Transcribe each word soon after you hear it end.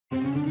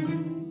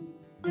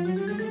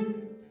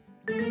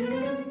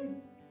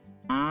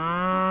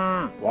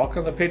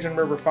Welcome to Pigeon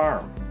River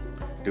Farm,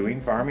 doing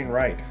farming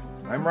right.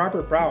 I'm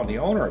Robert Brown, the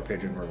owner of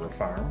Pigeon River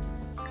Farm.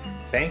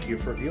 Thank you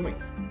for viewing.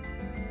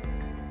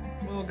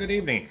 Well, good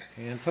evening.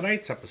 In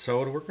tonight's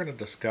episode, we're going to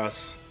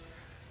discuss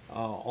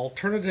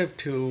alternative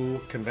to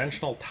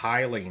conventional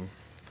tiling.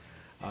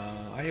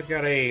 I have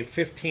got a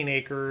 15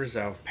 acres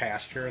of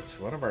pasture. It's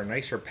one of our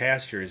nicer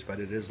pastures,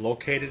 but it is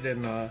located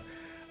in a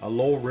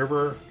low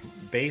river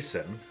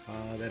basin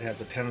that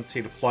has a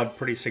tendency to flood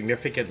pretty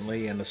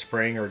significantly in the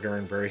spring or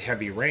during very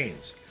heavy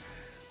rains.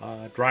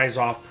 It dries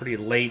off pretty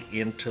late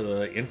into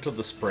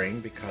the spring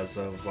because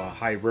of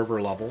high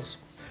river levels,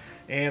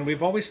 and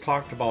we've always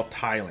talked about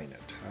tiling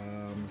it.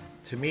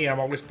 To me, I've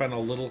always been a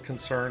little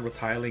concerned with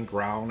tiling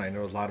ground. I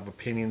know a lot of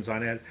opinions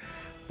on it,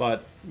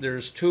 but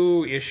there's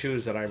two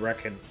issues that I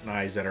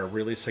recognize that are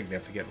really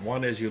significant.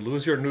 One is you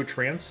lose your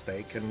nutrients.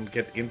 They can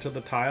get into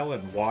the tile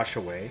and wash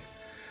away.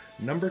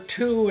 Number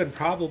two, and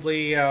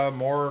probably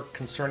more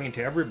concerning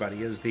to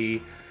everybody, is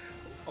the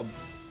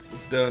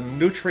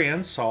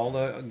nutrients,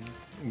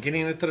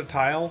 getting into the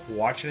tile,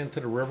 washing into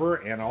the river,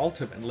 and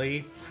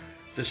ultimately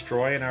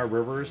destroying our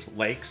rivers,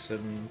 lakes,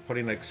 and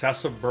putting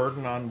excessive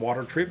burden on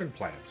water treatment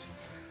plants.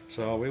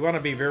 So we want to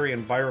be very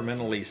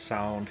environmentally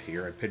sound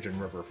here at Pigeon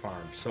River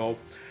Farm. So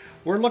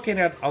we're looking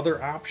at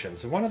other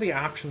options. And one of the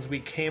options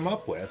we came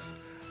up with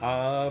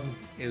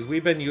is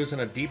we've been using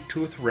a deep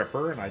tooth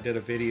ripper, and I did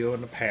a video in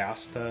the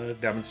past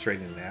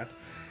demonstrating that.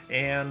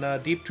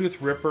 And deep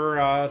tooth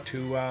ripper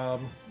to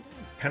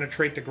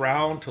penetrate the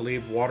ground, to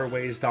leave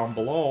waterways down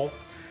below.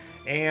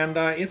 And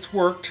it's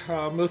worked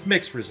with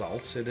mixed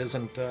results. It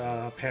isn't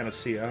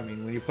panacea. I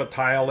mean, when you put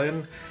tile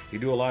in, you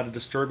do a lot of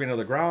disturbing of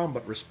the ground,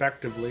 but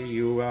respectively,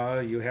 you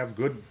have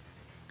good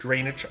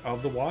drainage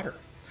of the water.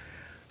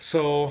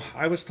 So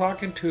I was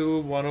talking to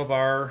one of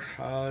our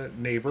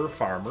neighbor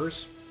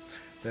farmers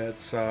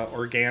that's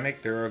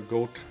organic. They're a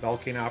goat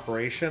milking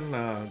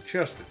operation,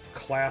 just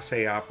Class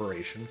A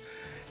operation.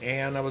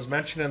 And I was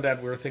mentioning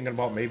that we were thinking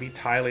about maybe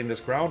tiling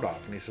this ground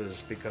off. And he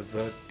says, because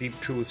the deep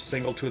tooth,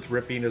 single tooth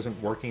ripping isn't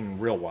working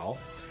real well.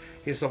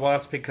 He said, well,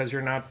 that's because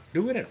you're not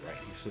doing it right.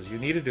 He says, you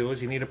need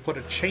to put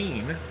a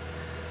chain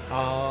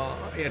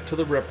into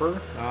the ripper.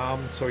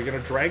 So you're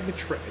going to drag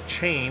the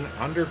chain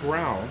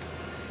underground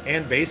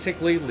and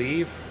basically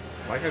leave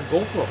like a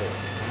gopher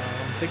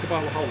hole. Think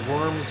about how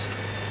worms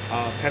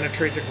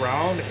penetrate the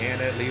ground,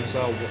 and it leaves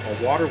a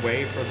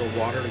waterway for the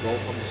water to go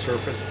from the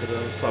surface to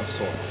the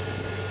subsoil.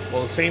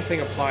 Well, the same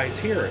thing applies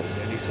here,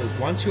 and he says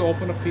once you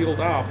open a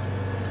field up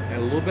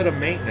and a little bit of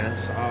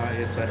maintenance,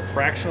 it's at a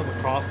fraction of the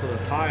cost of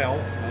the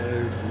tile,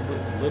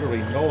 literally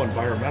no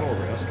environmental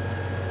risk,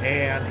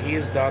 and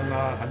he's done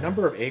a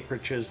number of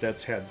acreages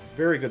that's had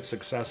very good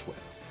success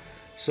with.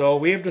 So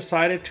we have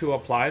decided to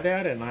apply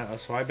that, and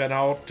so I've been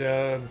out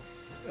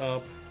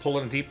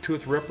pulling a deep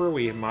tooth ripper.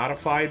 We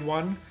modified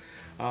one,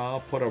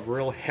 put a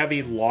real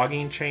heavy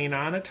logging chain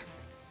on it,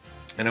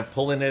 and I'm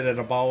pulling it at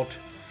about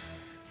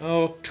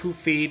 2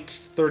 feet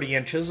 30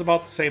 inches,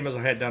 about the same as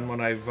I had done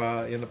when I've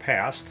in the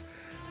past.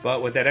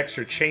 But with that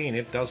extra chain,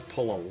 it does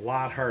pull a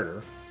lot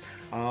harder.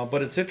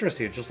 But it's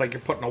interesting. It's just like you're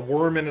putting a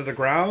worm into the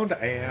ground,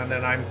 and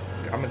then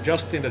I'm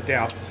adjusting the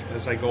depth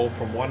as I go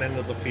from one end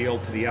of the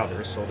field to the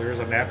other. So there's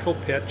a natural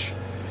pitch.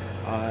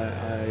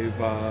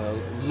 I've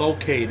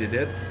located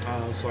it,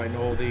 so I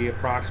know the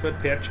approximate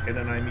pitch, and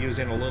then I'm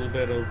using a little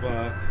bit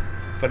of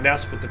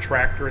finesse with the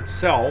tractor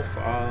itself,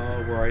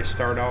 where I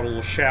start out a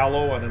little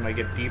shallow and then I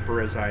get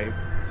deeper as I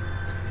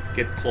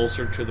get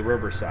closer to the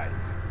riverside.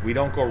 We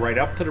don't go right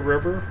up to the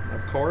river,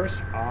 of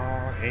course,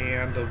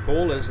 and the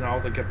goal is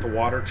now to get the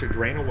water to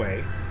drain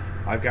away.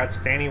 I've got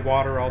standing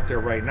water out there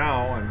right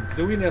now. I'm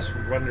doing this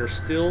when there's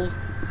still,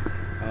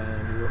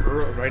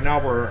 right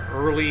now we're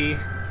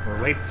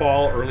late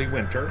fall, early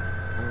winter,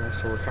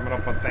 so we're coming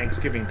up on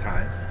Thanksgiving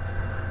time.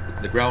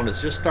 The ground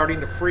is just starting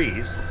to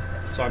freeze.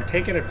 So I'm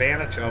taking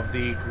advantage of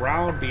the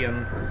ground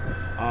being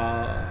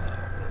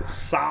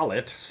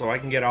solid, so I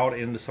can get out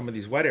into some of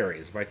these wet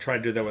areas. If I tried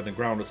to do that when the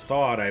ground was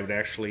thawed, I would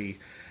actually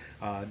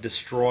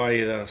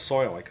destroy the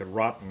soil. I could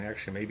rot and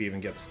actually maybe even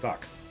get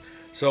stuck.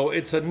 So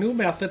it's a new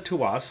method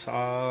to us.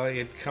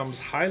 It comes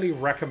highly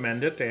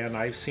recommended, and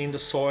I've seen the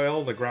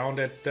soil, the ground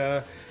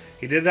that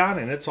he did it on,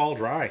 and it's all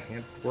dry.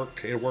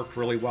 It worked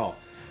really well.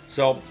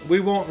 So we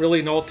won't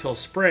really know till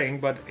spring,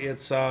 but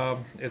it's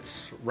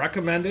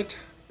recommended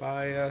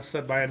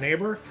said by a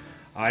neighbor.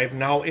 I've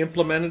now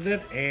implemented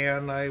it,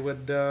 and I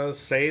would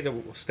say that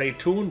stay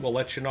tuned. We'll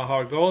let you know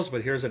how it goes,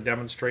 but here's a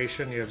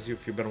demonstration, if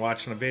you've been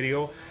watching a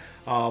video,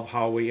 of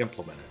how we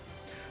implement it.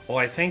 Well,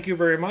 I thank you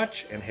very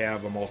much, and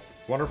have a most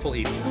wonderful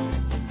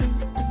evening.